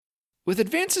With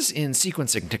advances in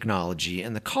sequencing technology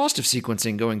and the cost of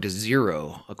sequencing going to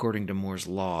zero, according to Moore's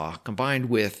law, combined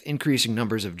with increasing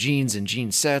numbers of genes and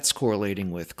gene sets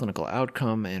correlating with clinical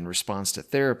outcome and response to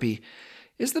therapy,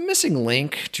 is the missing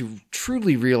link to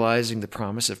truly realizing the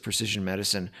promise of precision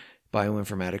medicine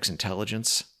bioinformatics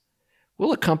intelligence?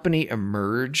 Will a company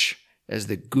emerge as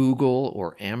the Google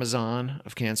or Amazon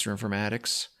of cancer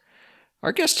informatics?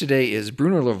 Our guest today is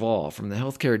Bruno Lerval from the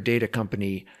healthcare data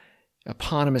company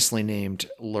eponymously named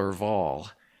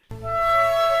Lerval.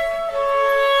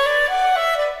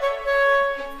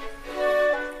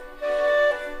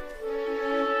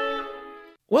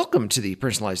 Welcome to the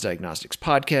Personalized Diagnostics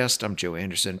Podcast. I'm Joe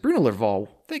Anderson. Bruno Lerval,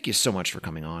 thank you so much for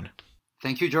coming on.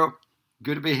 Thank you, Joe.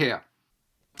 Good to be here.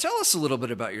 Tell us a little bit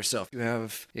about yourself. You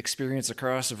have experience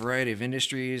across a variety of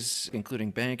industries, including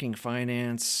banking,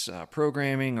 finance,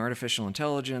 programming, artificial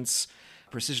intelligence,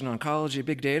 precision oncology,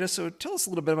 big data. So tell us a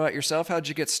little bit about yourself. How did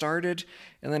you get started?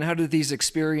 And then how did these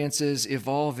experiences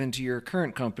evolve into your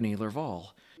current company, Lerval?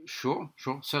 Sure,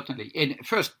 certainly. And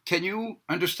first, can you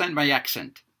understand my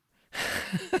accent?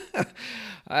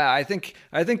 I think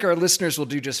our listeners will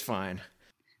do just fine.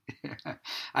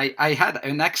 I had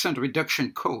an accent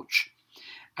reduction coach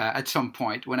at some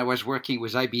point when I was working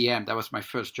with IBM. That was my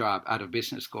first job out of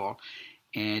business school.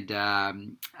 And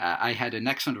I had an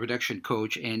accent reduction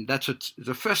coach, and that's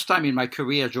the first time in my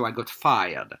career, Joe, I got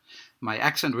fired. My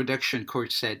accent reduction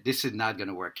coach said, "This is not going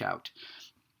to work out."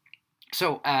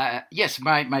 So yes,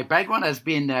 my background has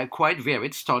been quite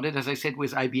varied. Started, as I said,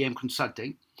 with IBM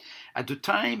Consulting. At the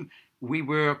time, we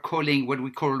were calling what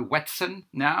we call Watson.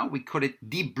 Now we call it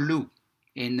Deep Blue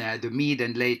in the mid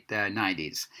and late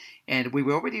 90s. And we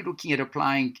were already looking at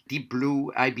applying Deep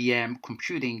Blue IBM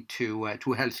computing to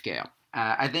healthcare.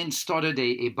 I then started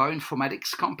a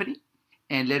bioinformatics company,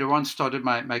 and later on started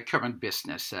my current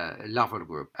business, Lerval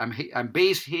Group. I'm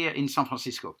based here in San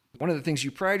Francisco. One of the things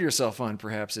you pride yourself on,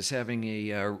 perhaps, is having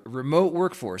a remote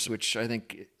workforce, which I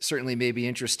think certainly may be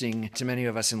interesting to many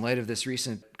of us in light of this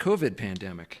recent COVID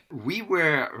pandemic. We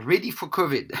were ready for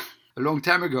COVID a long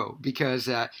time ago because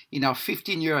in our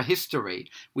 15-year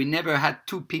history, we never had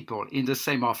two people in the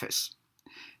same office.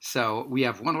 So we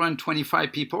have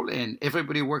 125 people, and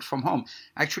everybody works from home.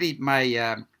 Actually,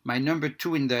 my number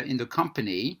two in the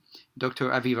company, Dr.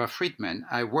 Aviva Friedman,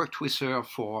 I worked with her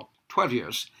for 12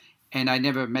 years, and I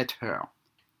never met her.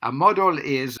 Our model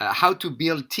is how to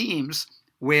build teams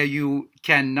where you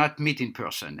cannot meet in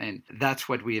person, and that's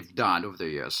what we have done over the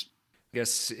years. I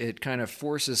guess it kind of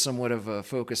forces somewhat of a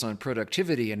focus on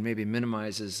productivity and maybe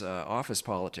minimizes office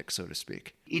politics, so to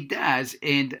speak. It does.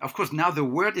 And of course, now the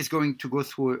world is going to go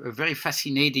through a very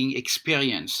fascinating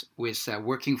experience with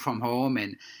working from home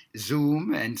and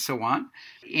Zoom and so on.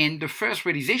 And the first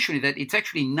realization is that it's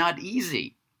actually not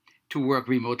easy to work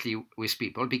remotely with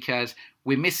people because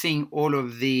we're missing all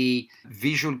of the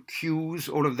visual cues,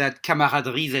 all of that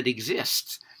camaraderie that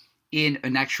exists in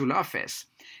an actual office.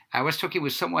 I was talking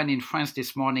with someone in France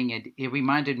this morning, and it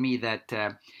reminded me that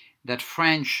that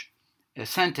French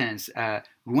sentence,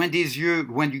 loin des yeux,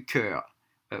 loin du cœur,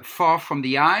 far from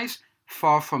the eyes,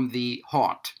 far from the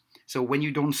heart. So when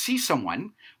you don't see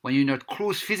someone, when you're not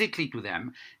close physically to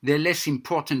them, they're less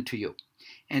important to you.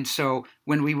 And so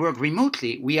when we work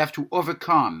remotely, we have to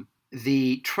overcome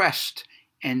the trust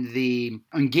and the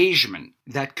engagement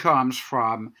that comes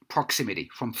from proximity,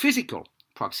 from physical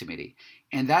proximity.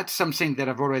 And that's something that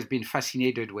I've always been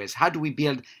fascinated with. How do we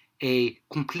build a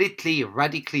completely,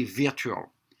 radically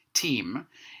virtual team,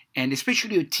 and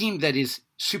especially a team that is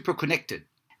super connected,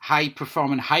 high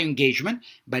performance, high engagement,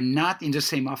 but not in the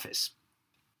same office?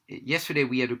 Yesterday,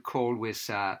 we had a call with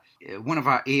one of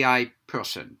our AI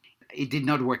person. It did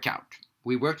not work out.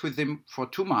 We worked with them for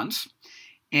 2 months.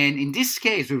 And in this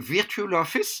case, the virtual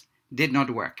office did not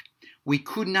work. We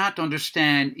could not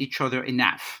understand each other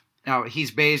enough. Now, he's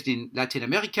based in Latin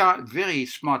America, very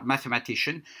smart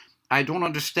mathematician. I don't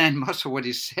understand most of what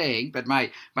he's saying, but my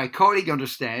colleague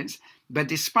understands. But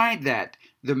despite that,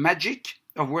 the magic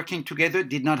of working together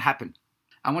did not happen.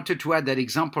 I wanted to add that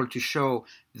example to show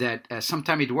that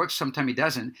sometimes it works, sometimes it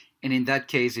doesn't. And in that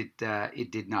case, it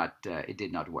did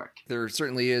not work. There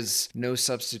certainly is no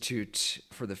substitute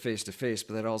for the face-to-face,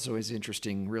 but that also is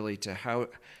interesting, really, to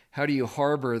how do you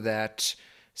harbor that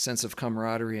sense of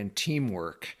camaraderie and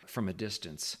teamwork from a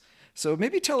distance. So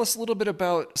maybe tell us a little bit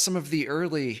about some of the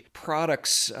early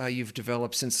products you've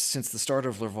developed since the start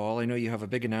of Lerval. I know you have a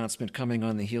big announcement coming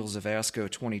on the heels of ASCO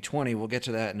 2020. We'll get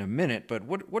to that in a minute, but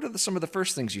what are some of the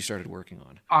first things you started working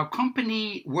on? Our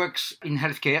company works in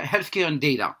healthcare. Healthcare and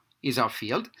data is our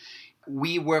field.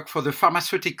 we work for the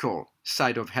pharmaceutical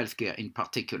side of healthcare in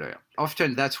particular.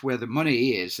 Often that's where the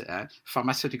money is.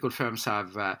 Pharmaceutical firms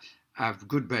have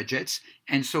good budgets.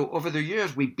 And so over the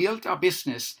years, we built our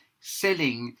business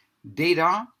selling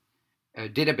data,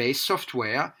 database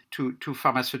software to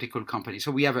pharmaceutical companies.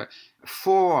 So we have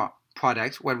 4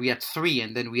 products. Well, we had 3,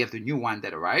 and then we have the new one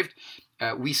that arrived.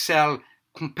 We sell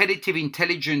competitive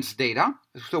intelligence data.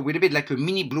 So we're a bit like a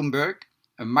mini Bloomberg,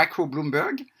 a micro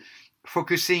Bloomberg,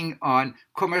 focusing on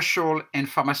commercial and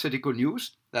pharmaceutical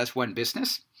news. That's one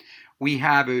business. We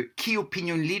have a key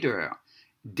opinion leader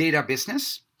data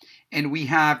business, and we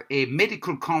have a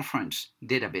medical conference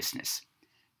data business.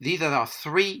 These are our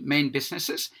 3 main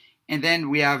businesses. And then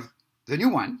we have the new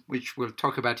one, which we'll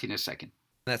talk about in a second.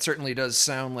 That certainly does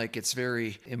sound like it's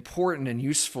very important and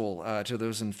useful to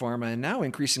those in pharma, and now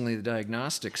increasingly the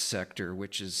diagnostics sector,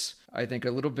 which is, I think,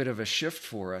 a little bit of a shift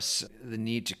for us. The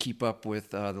need to keep up with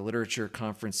the literature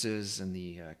conferences and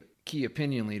the key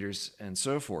opinion leaders and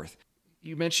so forth.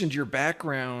 You mentioned your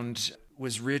background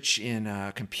was rich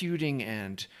in computing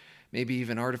and maybe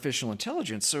even artificial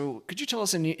intelligence. So could you tell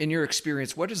us, in your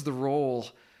experience, what is the role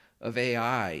of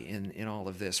AI in all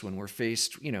of this when we're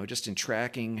faced, just in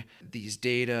tracking these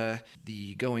data,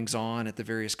 the goings on at the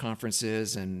various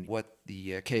conferences and what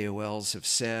the KOLs have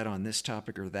said on this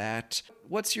topic or that?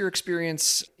 What's your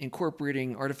experience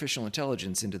incorporating artificial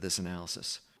intelligence into this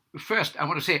analysis? First, I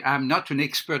want to say I'm not an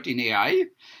expert in AI,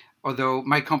 although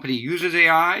my company uses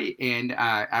AI and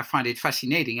I find it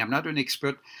fascinating. I'm not an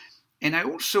expert. And I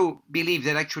also believe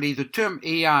that actually the term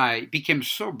AI became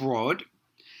so broad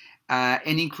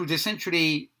and includes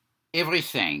essentially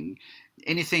everything,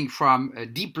 anything from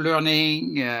deep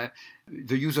learning,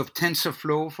 the use of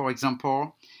TensorFlow, for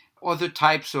example, other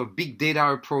types of big data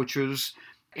approaches,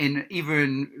 and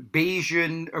even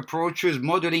Bayesian approaches,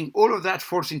 modeling. All of that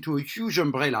falls into a huge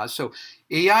umbrella. So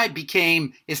AI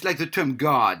it's like the term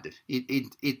God.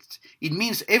 It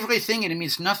means everything and it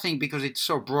means nothing because it's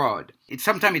so broad.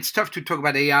 Sometimes it's tough to talk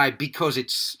about AI because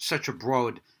it's such a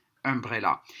broad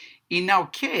umbrella. In our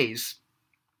case,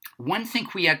 one thing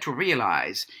we had to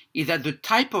realize is that the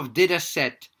type of data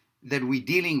set that we're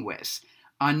dealing with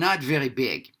are not very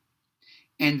big.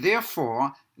 And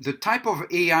therefore, the type of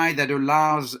AI that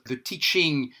allows the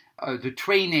teaching, the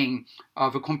training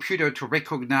of a computer to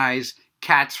recognize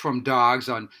cats from dogs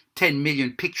on 10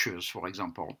 million pictures, for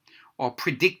example, or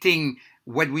predicting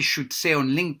what we should say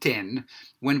on LinkedIn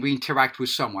when we interact with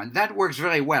someone, that works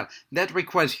very well. That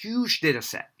requires huge data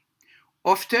set.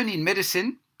 Often in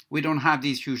medicine, we don't have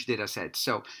these huge data sets.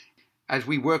 So as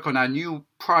we work on our new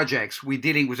projects, we're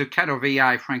dealing with a kind of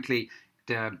AI, frankly,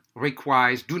 that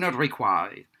do not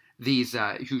require these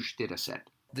huge data set.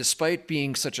 Despite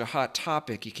being such a hot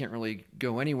topic, you can't really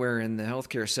go anywhere in the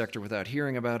healthcare sector without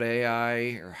hearing about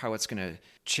AI or how it's going to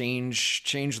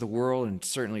change the world and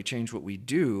certainly change what we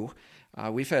do.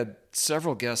 We've had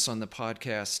several guests on the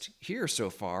podcast here so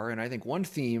far, and I think one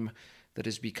theme that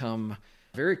has become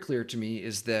very clear to me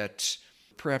is that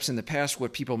perhaps in the past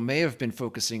what people may have been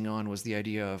focusing on was the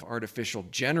idea of artificial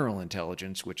general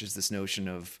intelligence, which is this notion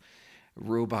of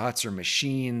robots or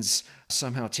machines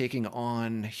somehow taking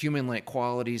on human-like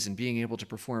qualities and being able to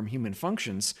perform human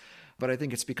functions. But I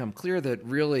think it's become clear that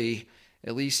really,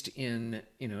 at least in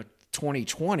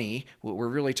 2020, what we're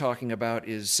really talking about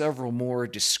is several more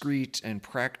discrete and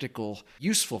practical,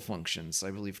 useful functions.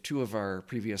 I believe 2 of our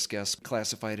previous guests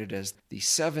classified it as the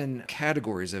 7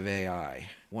 categories of AI,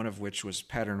 one of which was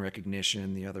pattern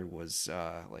recognition. The other was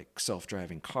like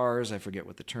self-driving cars. I forget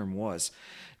what the term was.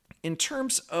 In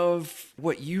terms of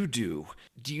what you do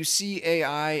you see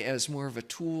AI as more of a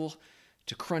tool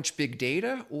to crunch big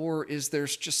data, or is there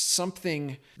just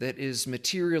something that is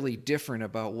materially different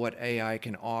about what AI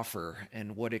can offer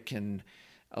and what it can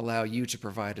allow you to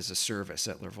provide as a service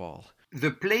at Lerval?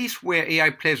 The place where AI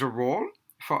plays a role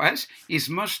for us is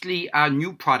mostly our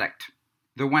new product,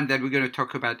 the one that we're going to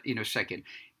talk about in a second.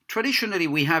 Traditionally,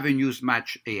 we have a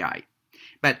Newsmatch AI.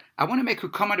 But I want to make a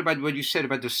comment about what you said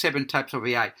about the 7 types of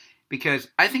AI, because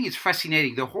I think it's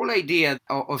fascinating. The whole idea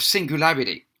of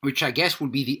singularity, which I guess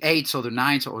would be the 8th or the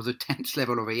 9th or the 10th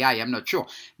level of AI, I'm not sure.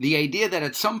 The idea that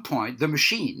at some point, the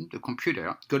machine, the computer,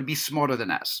 is going to be smarter than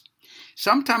us.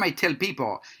 Sometimes I tell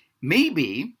people,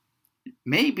 maybe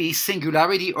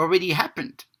singularity already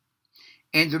happened.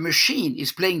 And the machine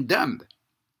is playing dumb,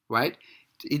 right?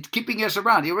 It's keeping us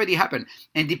around. It already happened.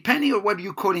 And depending on what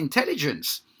you call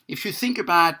intelligence, if you think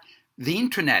about the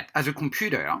internet as a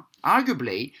computer,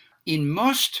 arguably, in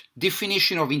most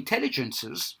definition of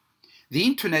intelligences, the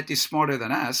internet is smarter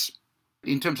than us,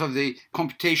 in terms of the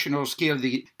computational skill,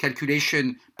 the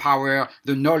calculation power,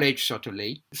 the knowledge,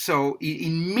 certainly. So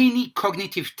in many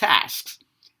cognitive tasks,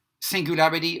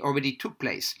 singularity already took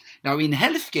place. Now, in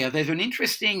healthcare, there's an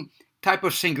interesting type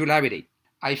of singularity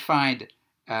I find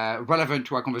relevant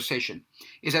to our conversation,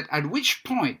 is that at which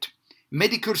point,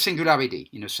 medical singularity,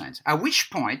 in a sense, at which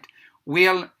point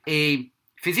will a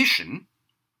physician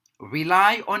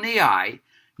rely on AI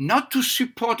not to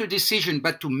support a decision,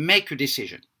 but to make a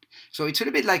decision? So it's a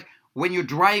little bit like when you're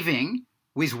driving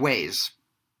with Waze.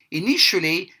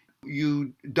 Initially,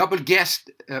 you double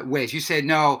guessed Waze. You said,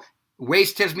 no,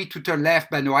 Waze tells me to turn left,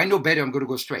 but no, I know better, I'm going to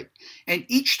go straight. And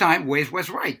each time, Waze was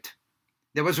right.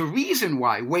 There was a reason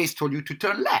why Waze told you to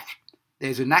turn left.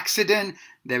 There's an accident,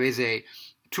 there is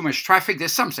too much traffic,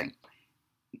 there's something.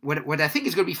 What I think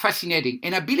is going to be fascinating,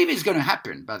 and I believe it's going to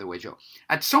happen, by the way, Joe,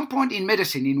 at some point in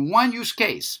medicine, in one use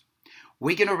case,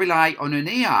 we're going to rely on an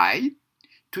AI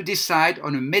to decide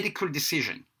on a medical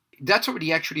decision. That's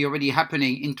already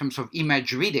happening in terms of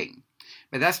image reading.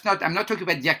 But I'm not talking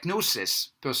about diagnosis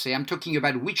per se. I'm talking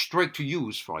about which drug to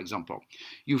use, for example.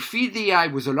 You feed the AI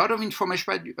with a lot of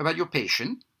information about your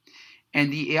patient,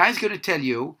 and the AI is going to tell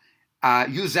you,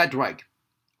 use that drug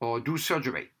or do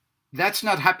surgery. That's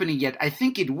not happening yet. I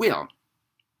think it will.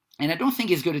 And I don't think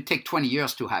it's going to take 20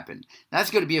 years to happen.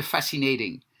 That's going to be a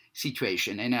fascinating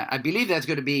situation. And I believe that's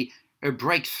going to be a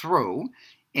breakthrough.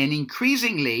 And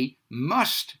increasingly,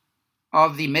 most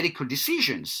of the medical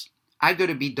decisions are going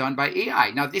to be done by AI.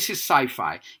 Now, this is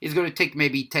sci-fi. It's going to take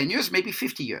maybe 10 years, maybe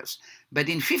 50 years. But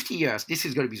in 50 years, this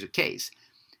is going to be the case.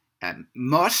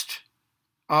 Most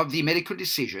of the medical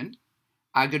decisions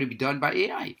are going to be done by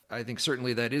AI. I think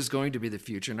certainly that is going to be the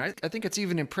future. And I think it's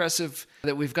even impressive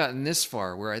that we've gotten this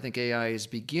far, where I think AI is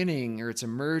beginning, or it's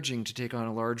emerging to take on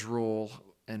a large role,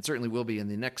 and certainly will be in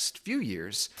the next few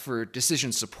years, for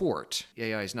decision support.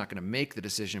 AI is not going to make the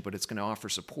decision, but it's going to offer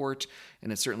support,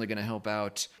 and it's certainly going to help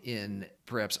out in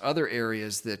perhaps other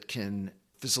areas that can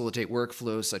facilitate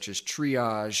workflows such as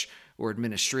triage or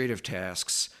administrative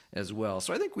tasks as well.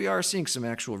 So I think we are seeing some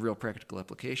actual real practical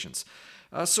applications.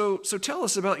 So tell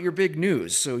us about your big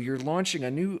news. So you're launching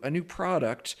a new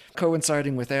product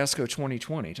coinciding with ASCO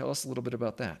 2020. Tell us a little bit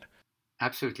about that.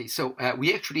 Absolutely. So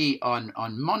we actually on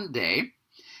Monday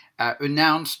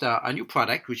announced a new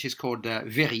product, which is called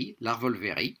Very, Larval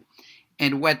Very.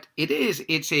 And what it is,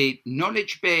 it's a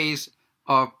knowledge base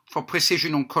for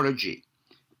precision oncology,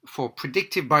 for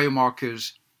predictive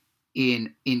biomarkers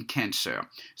in cancer.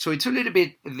 So it's a little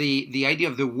bit the idea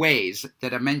of the Waze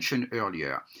that I mentioned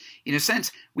earlier. In a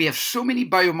sense, we have so many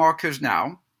biomarkers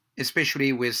now,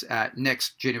 especially with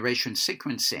next generation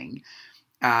sequencing,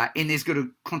 and it's going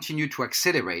to continue to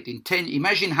accelerate.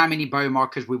 Imagine how many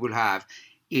biomarkers we will have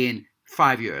in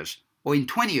 5 years, or in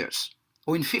 20 years,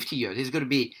 or in 50 years. It's going to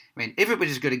be,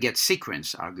 everybody's going to get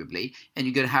sequenced, arguably, and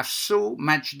you're going to have so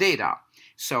much data.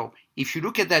 So if you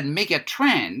look at that mega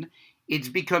trend, it's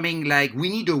becoming like we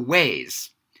need a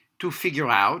ways to figure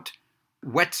out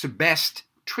what's the best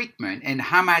treatment and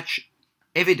how much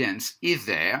evidence is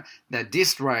there that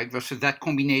this drug versus that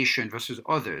combination versus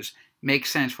others makes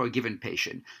sense for a given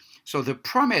patient. So the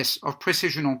promise of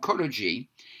precision oncology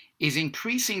is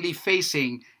increasingly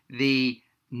facing the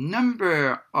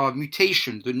number of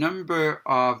mutations, the number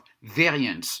of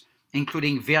variants,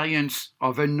 including variants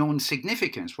of unknown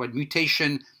significance, what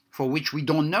mutation for which we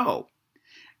don't know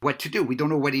what to do. We don't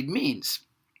know what it means.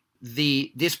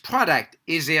 This product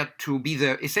is there to be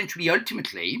essentially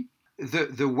ultimately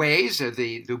the ways,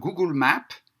 the Google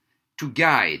map to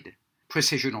guide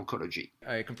precision oncology.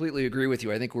 I completely agree with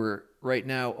you. I think we're right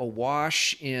now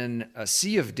awash in a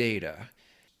sea of data.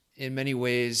 In many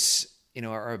ways,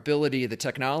 our ability, the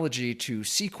technology to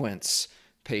sequence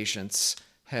patients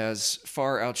has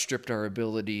far outstripped our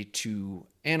ability to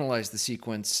analyze the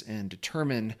sequence and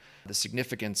determine the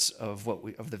significance of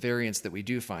the variants that we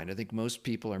do find. I think most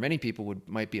people, or many people,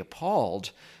 might be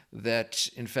appalled that,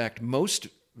 in fact, most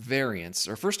variants,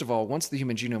 or first of all, once the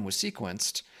human genome was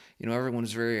sequenced, everyone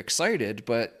was very excited,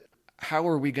 but how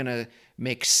are we going to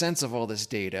make sense of all this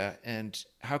data, and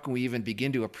how can we even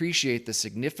begin to appreciate the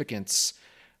significance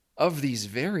of these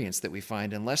variants that we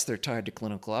find unless they're tied to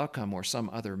clinical outcome or some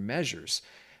other measures?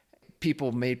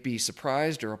 People may be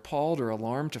surprised or appalled or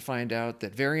alarmed to find out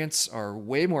that variants are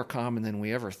way more common than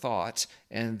we ever thought,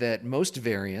 and that most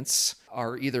variants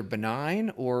are either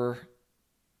benign or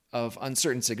of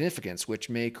uncertain significance, which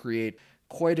may create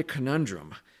quite a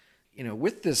conundrum.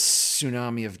 With this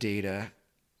tsunami of data,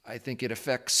 I think it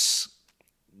affects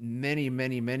many,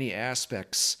 many, many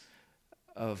aspects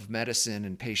of medicine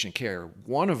and patient care,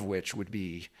 one of which would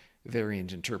be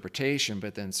variant interpretation,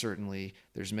 but then certainly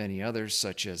there's many others,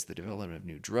 such as the development of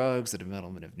new drugs, the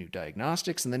development of new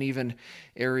diagnostics, and then even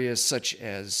areas such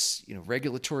as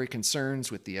regulatory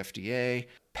concerns with the FDA,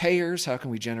 payers. How can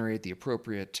we generate the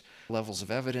appropriate levels of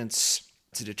evidence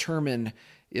to determine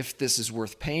if this is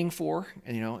worth paying for?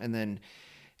 And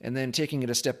then taking it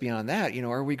a step beyond that,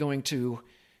 are we going to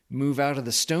move out of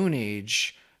the Stone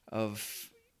Age of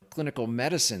clinical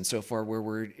medicine so far,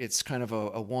 where it's kind of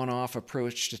a one-off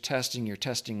approach to testing? You're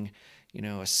testing,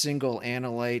 a single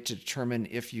analyte to determine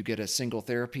if you get a single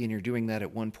therapy, and you're doing that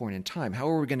at one point in time. How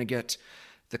are we going to get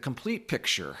the complete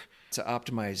picture to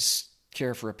optimize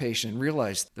care for a patient and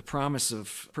realize the promise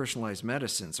of personalized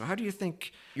medicine? So how do you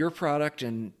think your product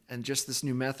and just this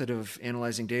new method of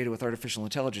analyzing data with artificial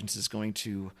intelligence is going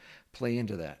to play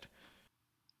into that?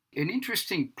 An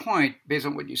interesting point, based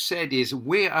on what you said, is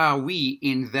where are we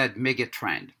in that mega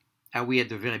trend? Are we at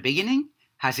the very beginning?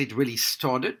 Has it really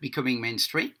started becoming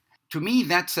mainstream? To me,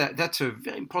 that's a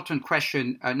very important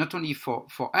question, not only for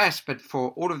us, but for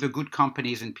all of the good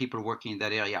companies and people working in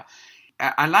that area.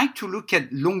 I like to look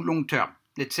at long term,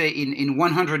 let's say in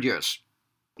 100 years.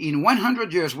 In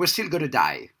 100 years, we're still going to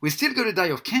die. We're still going to die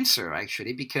of cancer,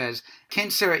 actually, because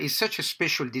cancer is such a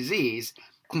special disease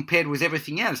compared with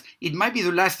everything else. It might be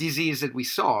the last disease that we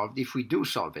solved, if we do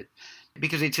solve it,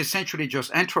 because it's essentially just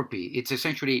entropy. It's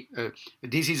essentially a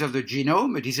disease of the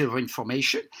genome, a disease of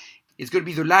information. It's going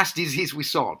to be the last disease we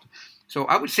solved. So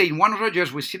I would say in 100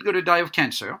 years, we're still going to die of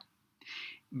cancer,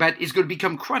 but it's going to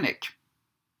become chronic.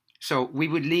 So we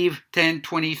would live 10,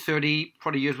 20, 30,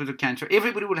 40 years with a cancer.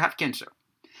 Everybody would have cancer,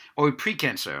 or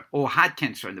pre-cancer, or had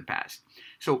cancer in the past.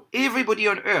 So everybody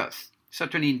on Earth,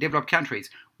 certainly in developed countries,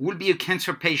 will be a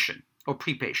cancer patient or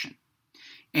pre-patient.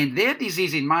 And their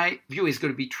disease, in my view, is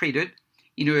going to be treated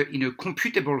in a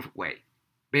computable way,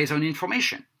 based on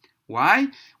information. Why?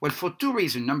 Well, for two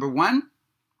reasons. Number one,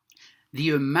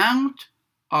 the amount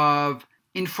of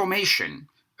information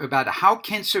about how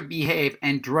cancer behave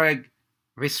and drug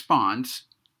response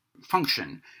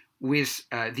function with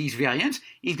these variants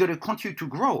is going to continue to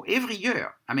grow every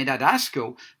year. I mean, at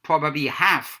ASCO, probably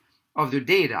half of the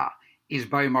data is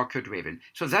biomarker driven.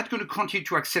 So that's going to continue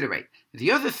to accelerate.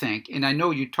 The other thing, and I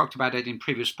know you talked about it in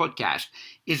previous podcasts,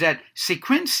 is that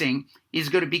sequencing is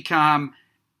going to become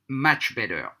much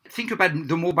better. Think about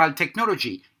the mobile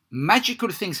technology. Magical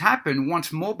things happen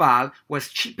once mobile was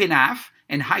cheap enough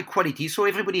and high quality, so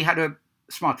everybody had a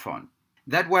smartphone.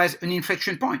 That was an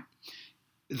inflection point.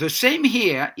 The same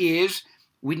here is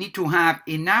we need to have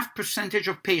enough percentage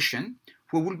of patients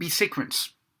who will be sequenced.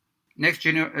 Next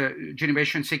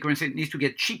generation sequencing needs to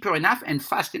get cheaper enough and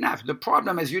fast enough. The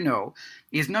problem, as you know,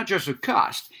 is not just the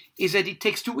cost, is that it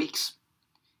takes 2 weeks.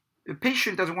 The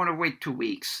patient doesn't want to wait 2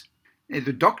 weeks.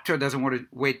 The doctor doesn't want to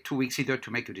wait 2 weeks either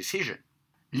to make a decision.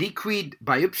 Liquid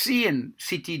biopsy and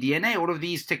ctDNA, all of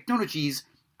these technologies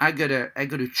are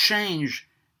gonna change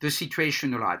the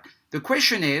situation a lot. The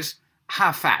question is,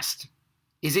 how fast?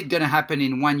 Is it going to happen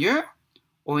in 1 year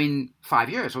or in 5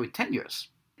 years or in 10 years?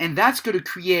 And that's going to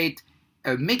create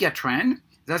a mega trend.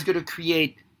 That's going to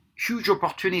create huge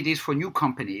opportunities for new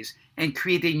companies and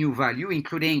create a new value,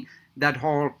 including that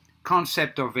whole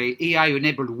concept of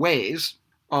AI-enabled ways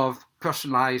of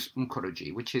personalized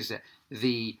oncology, which is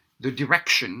the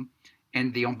direction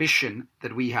and the ambition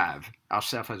that we have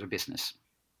ourselves as a business.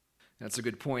 That's a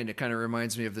good point. It kind of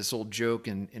reminds me of this old joke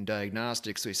in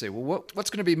diagnostics. They say, well,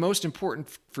 what's going to be most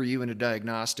important for you in a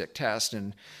diagnostic test?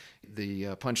 And the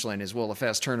punchline is, well, a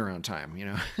fast turnaround time.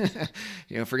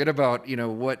 Forget about,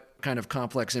 what kind of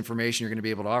complex information you're going to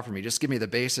be able to offer me. Just give me the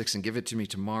basics and give it to me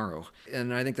tomorrow.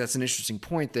 And I think that's an interesting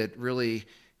point, that really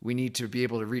we need to be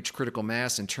able to reach critical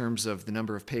mass in terms of the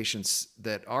number of patients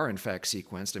that are in fact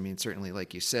sequenced. I mean, certainly,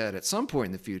 like you said, at some point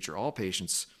in the future, all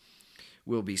patients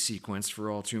will be sequenced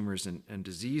for all tumors and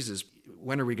diseases.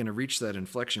 When are we going to reach that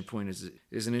inflection point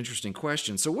is an interesting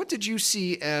question. So what did you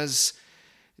see as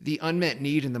the unmet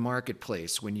need in the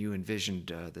marketplace when you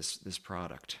envisioned this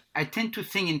product? I tend to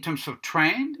think in terms of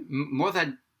trend more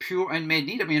than pure unmet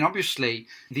need. I mean, obviously,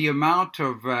 the amount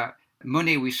of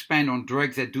money we spend on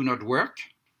drugs that do not work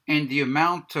and the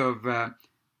amount of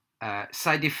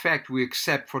side effect we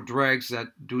accept for drugs that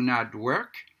do not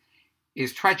work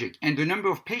is tragic. And the number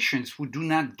of patients who do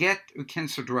not get a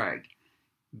cancer drug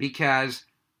because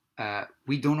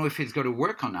we don't know if it's going to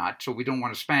work or not, so we don't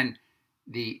want to spend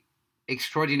the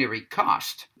extraordinary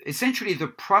cost. Essentially, the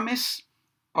promise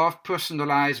of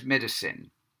personalized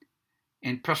medicine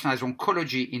and personalized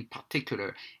oncology in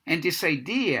particular, and this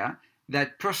idea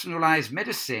that personalized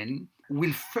medicine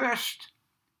will first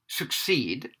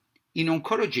succeed in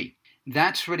oncology.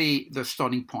 that's really the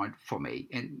starting point for me.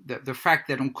 And the fact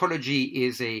that oncology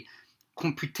is a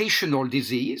computational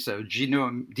disease, a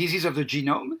disease of the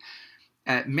genome,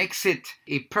 makes it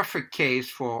a perfect case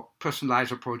for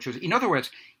personalized approaches. In other words,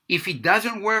 if it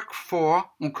doesn't work for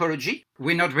oncology,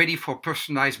 we're not ready for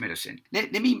personalized medicine.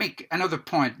 Let me make another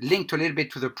point linked a little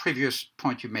bit to the previous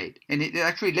point you made. And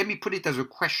actually, let me put it as a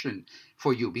question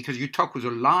for you, because you talk with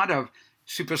a lot of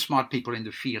super smart people in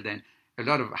the field and a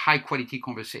lot of high quality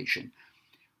conversation.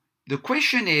 The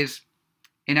question is,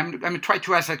 and I'm going to try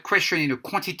to ask that question in a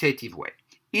quantitative way.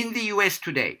 In the US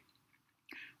today,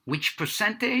 which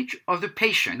percentage of the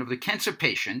cancer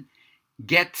patient,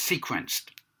 get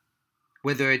sequenced?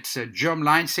 Whether it's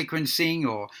germline sequencing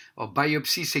or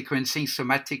biopsy sequencing,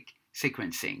 somatic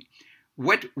sequencing.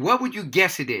 What would you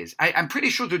guess it is? I'm pretty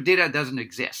sure the data doesn't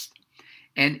exist.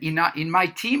 And in my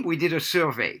team, we did a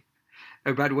survey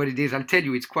about what it is. I'll tell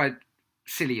you, it's quite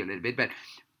silly a little bit, but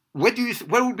what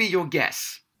would be your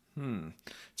guess?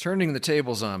 Turning the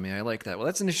tables on me. I like that. Well,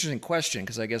 that's an interesting question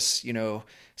because I guess,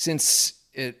 since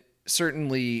it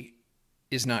certainly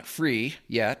is not free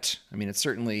yet. I mean, it's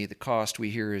certainly the cost we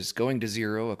hear is going to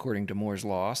zero according to Moore's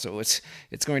law. So it's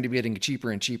going to be getting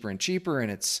cheaper and cheaper and cheaper,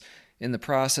 and it's in the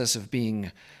process of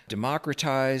being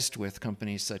democratized with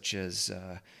companies such as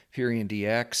Purion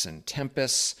DX and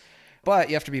Tempus. But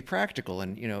you have to be practical,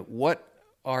 and what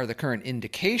are the current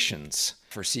indications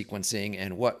for sequencing,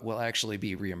 and what will actually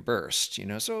be reimbursed?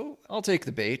 So I'll take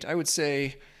the bait. I would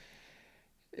say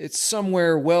it's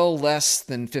somewhere well less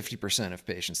than 50% of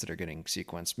patients that are getting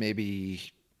sequenced,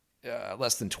 maybe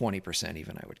less than 20%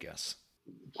 even, I would guess.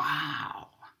 Wow.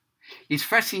 It's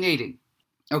fascinating.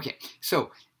 Okay,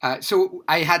 so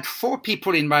I had 4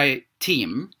 people in my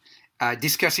team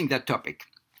discussing that topic.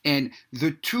 And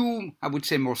the 2, I would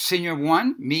say more senior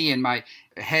one, me and my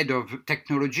head of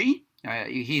technology,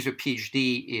 he's a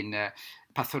PhD in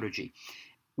pathology.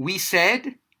 I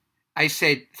said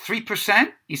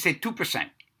 3%, he said 2%.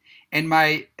 And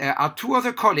our 2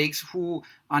 other colleagues who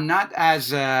are not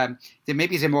as,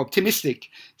 maybe they're more optimistic,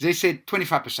 they said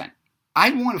 25%.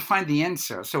 I want to find the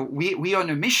answer. So we are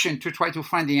on a mission to try to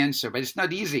find the answer, but it's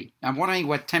not easy. I'm wondering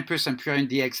what Tempus and Purion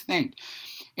DX think.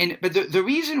 But the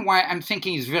reason why I'm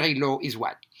thinking is very low is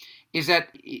what? Is that,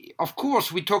 of course,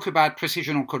 we talk about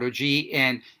precision oncology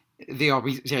and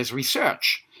there's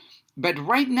research. But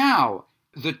right now,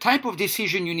 the type of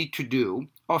decision you need to do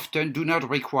often do not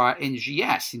require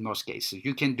NGS in most cases.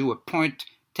 You can do a point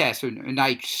test, an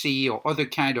IHC or other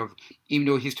kind of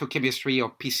immunohistochemistry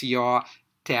or PCR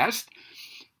test.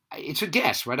 It's a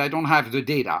guess, right? I don't have the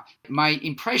data. My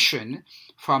impression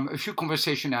from a few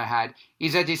conversations I had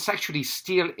is that it's actually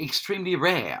still extremely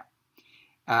rare.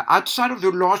 Outside of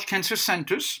the large cancer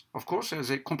centers, of course, as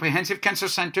a comprehensive cancer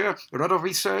center, a lot of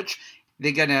research,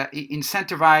 they're going to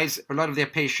incentivize a lot of their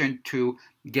patients to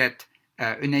get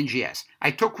an NGS.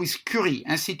 I talked with Curie,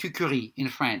 Institut Curie in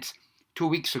France 2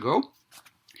 weeks ago,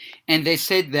 and they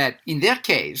said that in their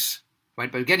case,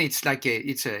 right, but again, it's like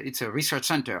it's a research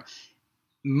center,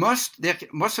 most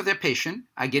of their patients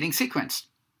are getting sequenced.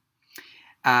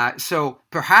 So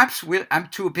perhaps I'm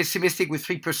too pessimistic with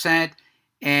 3%,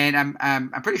 and I'm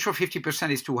pretty sure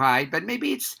 50% is too high, but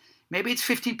maybe it's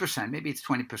 15%, maybe it's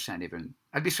 20% even.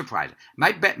 I'd be surprised.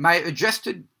 My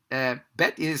adjusted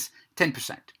bet is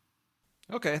 10%.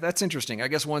 Okay, that's interesting. I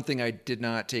guess one thing I did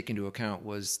not take into account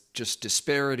was just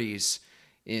disparities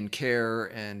in care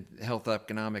and health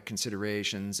economic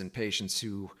considerations and patients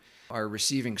who are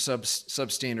receiving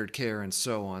substandard care and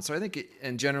so on. So I think,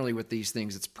 and generally with these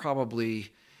things, it's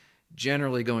probably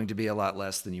generally going to be a lot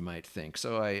less than you might think.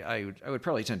 So I would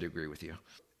probably tend to agree with you.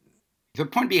 The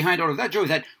point behind all of that, Joe, is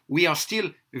that we are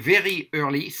still very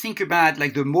early. Think about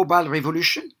like the mobile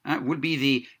revolution would be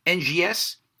the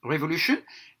NGS revolution.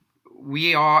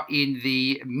 We are in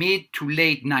the mid to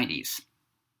late 90s,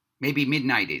 maybe mid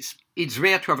 90s. It's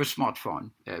rare to have a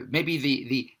smartphone. Maybe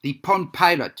the Palm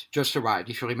Pilot just arrived,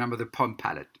 if you remember the Palm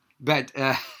Pilot. But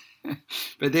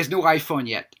there's no iPhone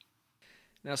yet.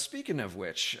 Now, speaking of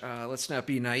which, let's not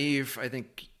be naive. I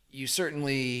think you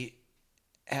certainly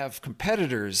have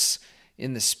competitors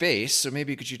in the space. So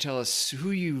maybe could you tell us who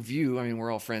you view? I mean,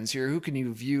 we're all friends here. Who can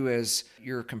you view as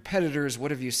your competitors? What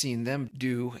have you seen them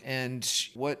do? And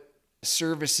what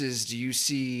services do you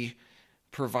see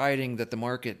providing that the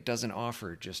market doesn't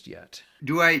offer just yet?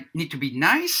 Do I need to be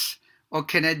nice or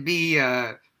can I be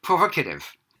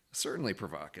provocative? Certainly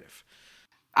provocative.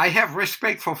 I have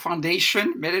respect for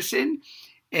foundation medicine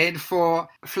and for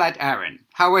Flatiron.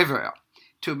 However,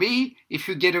 to me, if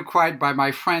you get acquired by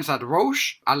my friends at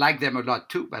Roche, I like them a lot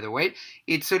too, by the way,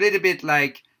 it's a little bit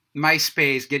like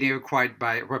MySpace getting acquired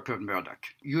by Rupert Murdoch.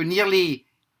 You nearly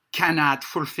cannot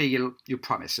fulfill your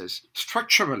promises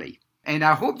structurally. And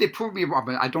I hope they prove me wrong,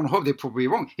 but I don't hope they prove me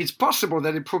wrong. It's possible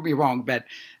that they prove me wrong, but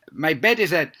my bet is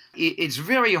that it's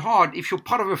very hard if you're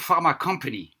part of a pharma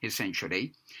company,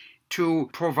 essentially, to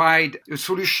provide a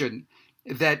solution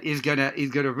that is gonna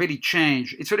really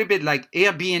change. It's a little bit like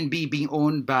Airbnb being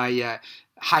owned by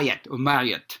Hyatt or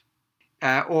Marriott,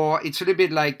 or it's a little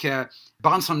bit like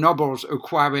Barnes and Noble's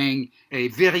acquiring a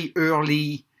very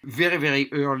early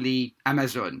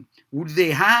Amazon. Would they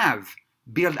have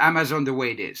built Amazon the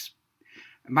way it is?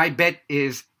 My bet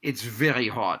is it's very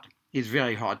hard. It's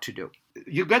very hard to do.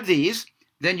 You've got these.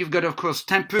 Then you've got, of course,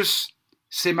 Tempus,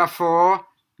 Semaphore,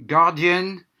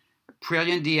 Guardian,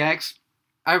 Prurian DX.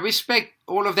 I respect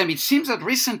all of them. It seems that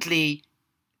recently,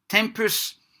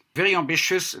 Tempus, very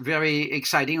ambitious, very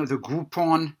exciting, the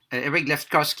Groupon, Eric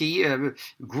Lefkowski,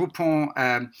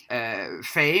 Groupon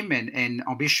fame and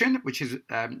ambition, which is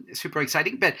super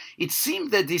exciting. But it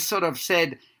seemed that they sort of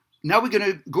said, now we're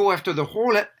going to go after the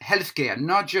whole healthcare,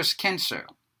 not just cancer.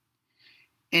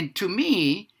 And to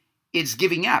me, it's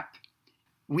giving up.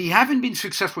 We haven't been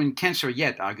successful in cancer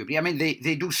yet, arguably. I mean,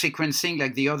 they do sequencing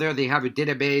like the other. They have a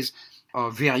database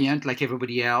of variant like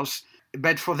everybody else.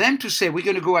 But for them to say we're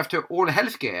going to go after all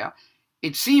healthcare,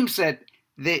 it seems that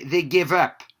they give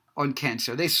up on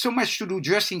cancer. There's so much to do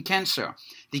just in cancer.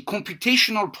 The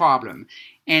computational problem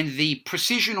and the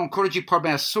precision oncology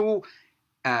problem are so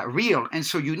real and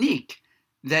so unique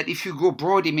that if you go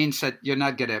broad, it means that you're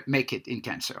not going to make it in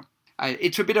cancer.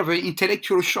 It's a bit of an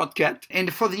intellectual shortcut.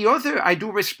 And for the other, I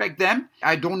do respect them.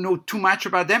 I don't know too much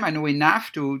about them. I know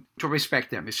enough to respect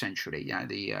them, essentially. Yeah,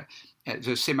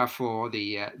 the Semaphore,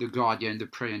 the Guardian, the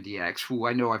Prurian DX, who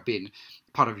I know have been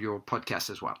part of your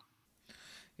podcast as well.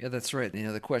 Yeah, that's right.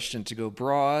 The question to go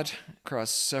broad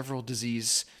across several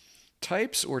disease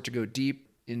types or to go deep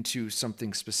into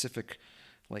something specific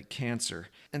like cancer.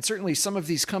 And certainly some of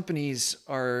these companies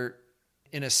are,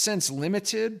 in a sense,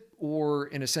 limited or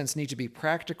in a sense need to be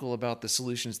practical about the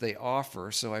solutions they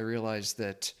offer. So I realize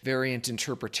that variant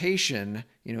interpretation,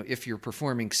 if you're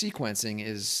performing sequencing,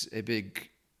 is a big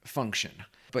function.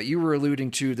 But you were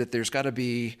alluding to that there's got to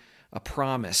be a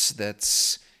promise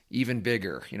that's even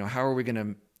bigger. How are we going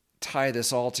to tie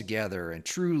this all together and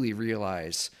truly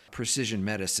realize precision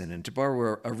medicine? And to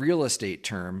borrow a real estate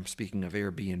term, speaking of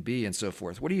Airbnb and so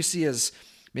forth, what do you see as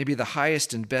maybe the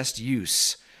highest and best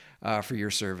use for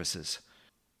your services?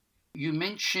 You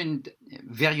mentioned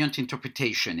variant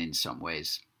interpretation in some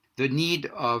ways, the need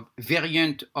of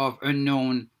variant of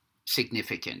unknown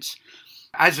significance.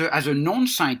 As a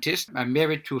non-scientist, I'm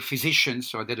married to a physician,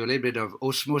 so I got a little bit of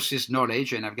osmosis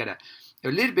knowledge, and I've got a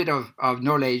little bit of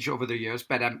knowledge over the years,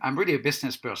 but I'm really a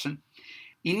business person.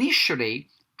 Initially,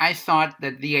 I thought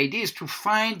that the idea is to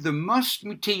find the most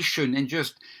mutation, and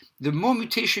just the more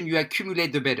mutation you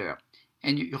accumulate, the better.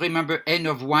 And you remember N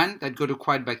of 1 that got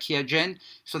acquired by QIAGEN,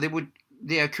 so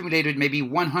they accumulated maybe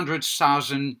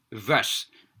 100,000 VUS,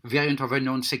 variant of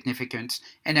unknown significance,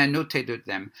 and I notated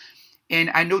them. And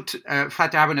I know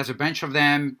Flatiron has a bunch of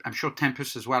them, I'm sure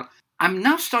Tempus as well. I'm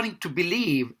now starting to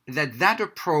believe that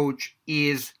approach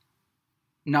is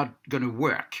not going to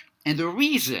work. And the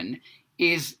reason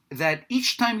is that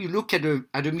each time you look at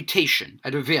a mutation,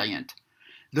 at a variant,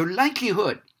 the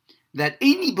likelihood that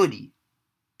anybody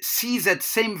sees that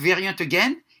same variant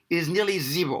again is nearly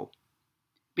zero.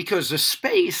 Because the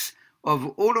space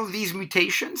of all of these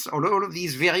mutations, or all of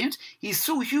these variants, is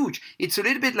so huge. It's a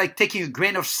little bit like taking a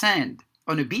grain of sand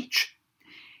on a beach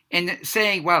and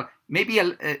saying, well, maybe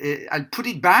I'll put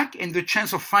it back, and the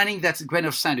chance of finding that grain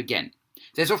of sand again.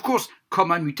 There's, of course,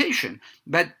 common mutation,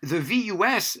 but the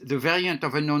VUS, the variant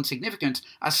of unknown significance,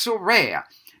 are so rare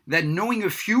that knowing a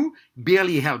few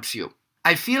barely helps you.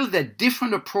 I feel that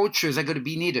different approaches are going to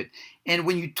be needed. And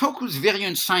when you talk with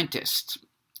variant scientists,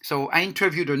 so I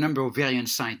interviewed a number of variant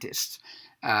scientists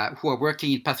who are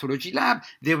working in pathology lab.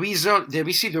 They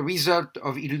received the result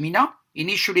of Illumina.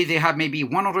 Initially, they had maybe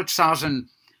 100,000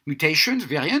 mutations,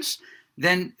 variants.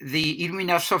 Then the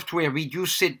Illumina software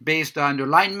reduced it based on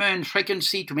alignment,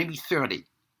 frequency to maybe 30.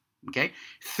 Okay,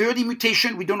 30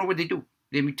 mutation, we don't know what they do.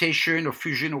 The mutation or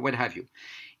fusion or what have you.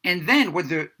 And then what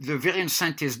the variant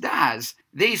scientist does,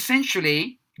 they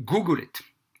essentially Google it.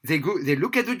 They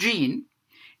look at the gene,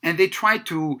 and they try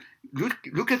to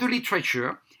look at the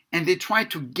literature, and they try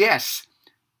to guess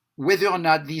whether or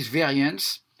not these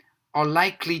variants are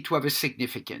likely to have a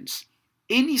significance.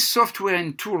 Any software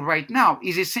and tool right now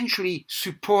is essentially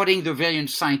supporting the variant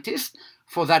scientist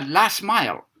for that last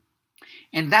mile.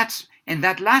 And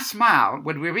that last mile,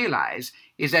 what we realize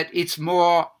is that it's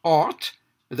more art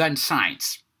than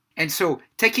science. And so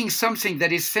taking something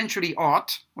that is essentially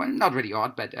art, well, not really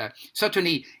art, but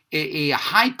certainly a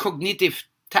high cognitive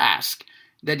task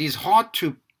that is hard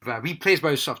to replace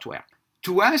by software.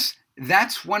 To us,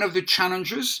 that's one of the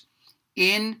challenges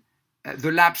in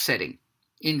the lab setting,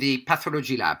 in the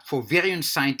pathology lab, for variant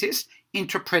scientists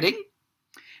interpreting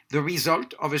the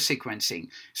result of a sequencing.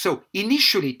 So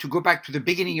initially, to go back to the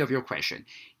beginning of your question,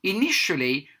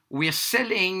 initially, we're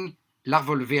selling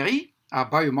Larvolveri, our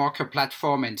biomarker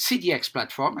platform and CDX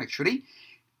platform, actually,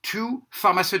 to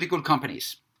pharmaceutical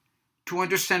companies to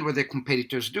understand what their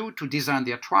competitors do, to design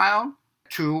their trial,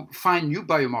 to find new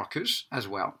biomarkers as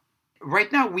well. Right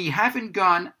now, we haven't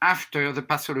gone after the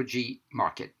pathology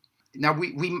market. Now,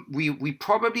 we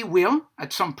probably will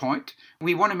at some point.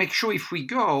 We want to make sure if we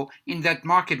go in that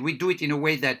market, we do it in a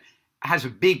way that has a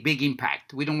big, big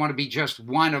impact. We don't want to be just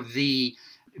one of the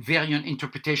variant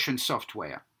interpretation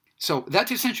software. So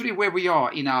that's essentially where we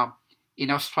are in our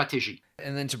strategy.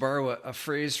 And then to borrow a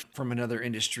phrase from another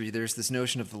industry, there's this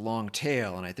notion of the long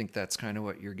tail, and I think that's kind of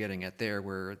what you're getting at there,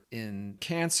 where in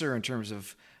cancer, in terms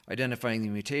of identifying the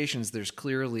mutations, there's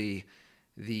clearly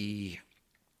the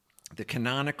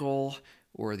canonical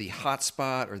or the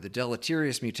hotspot or the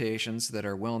deleterious mutations that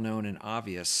are well known and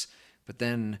obvious. But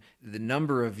then the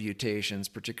number of mutations,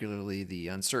 particularly the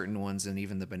uncertain ones and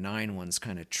even the benign ones,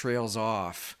 kind of trails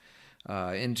off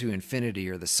into infinity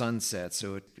or the sunset.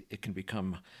 So it can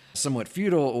become somewhat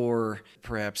futile or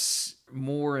perhaps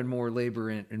more and more labor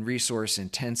and resource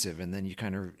intensive. And then you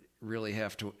kind of really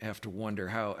have to wonder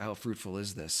how fruitful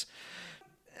is this.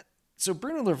 So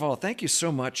Bruno Lerval, thank you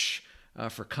so much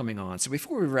for coming on. So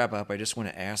before we wrap up, I just want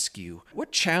to ask you,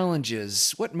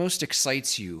 what most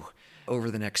excites you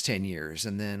over the next 10 years?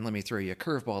 And then let me throw you a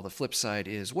curveball. The flip side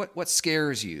is what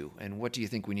scares you, and what do you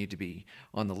think we need to be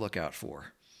on the lookout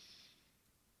for?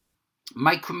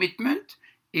 My commitment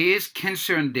is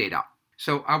cancer and data.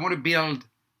 So I want to build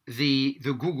the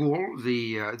Google,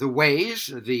 the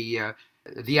Waze,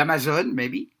 the Amazon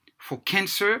maybe for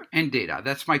cancer and data.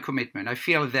 That's my commitment. I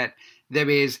feel that there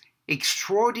is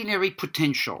extraordinary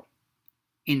potential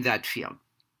in that field,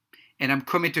 and I'm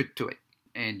committed to it.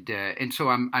 And so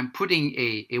I'm putting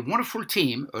a wonderful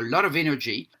team, a lot of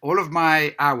energy, all of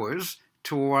my hours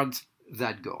towards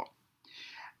that goal.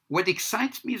 What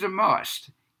excites me the most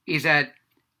is that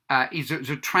is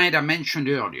the trend I mentioned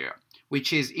earlier,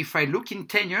 which is if I look in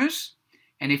 10 years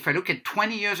and if I look at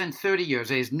 20 years and 30 years,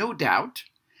 there is no doubt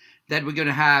that we're going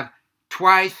to have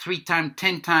twice, 3 times,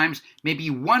 10 times, maybe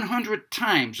 100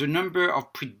 times the number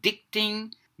of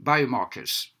predicting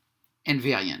biomarkers and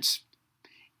variants.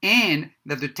 And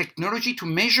that the technology to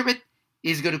measure it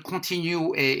is going to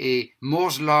continue a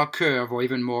Moore's Law curve or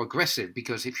even more aggressive,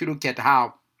 because if you look at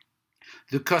how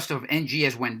the cost of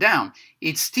NGS went down,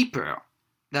 it's steeper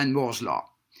than Moore's Law.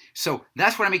 So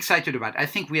that's what I'm excited about. I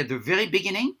think we're at the very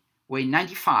beginning. We're in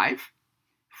 95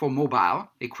 for mobile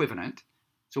equivalent.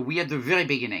 So we're at the very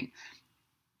beginning.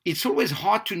 It's always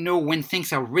hard to know when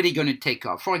things are really going to take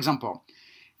off. For example,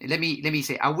 let me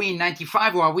say, are we in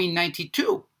 95 or are we in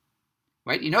 92?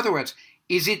 Right? In other words,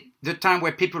 is it the time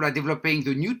where people are developing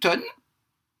the Newton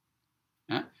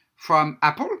from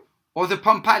Apple, or the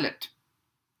Palm Pilot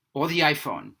or the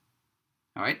iPhone?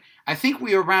 All right. I think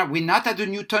we're not at the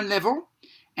Newton level,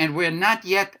 and we're not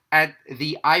yet at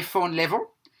the iPhone level.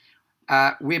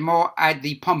 We're more at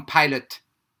the Palm Pilot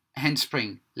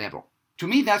handspring level. To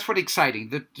me, that's what's exciting.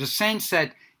 The sense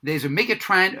that there's a mega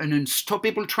trend, an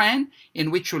unstoppable trend, in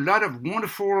which a lot of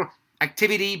wonderful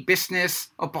activity, business,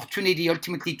 opportunity,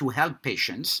 ultimately to help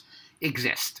patients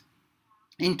exist.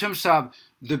 In terms of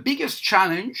the biggest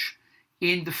challenge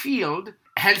in the field,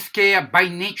 healthcare by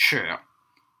nature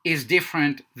is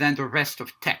different than the rest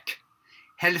of tech.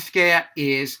 Healthcare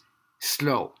is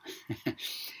slow.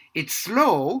 It's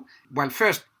slow. Well,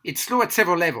 first, it's slow at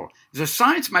several levels. The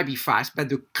science might be fast, but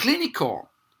the clinical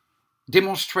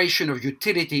demonstration of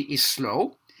utility is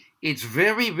slow. It's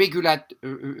very regulatory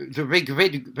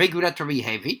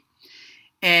heavy.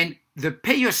 And the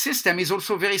payer system is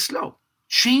also very slow.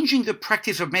 Changing the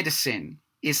practice of medicine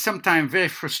is sometimes very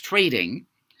frustrating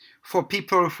for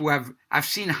people who have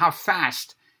seen how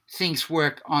fast things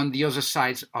work on the other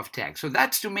sides of tech. So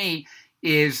that, to me,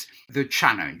 is the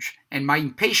challenge. And my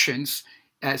impatience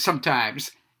sometimes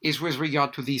is with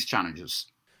regard to these challenges.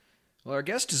 Well, our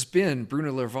guest has been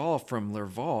Bruno Lerval from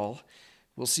Lerval.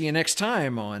 We'll see you next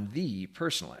time on the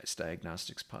Personalized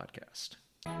Diagnostics Podcast.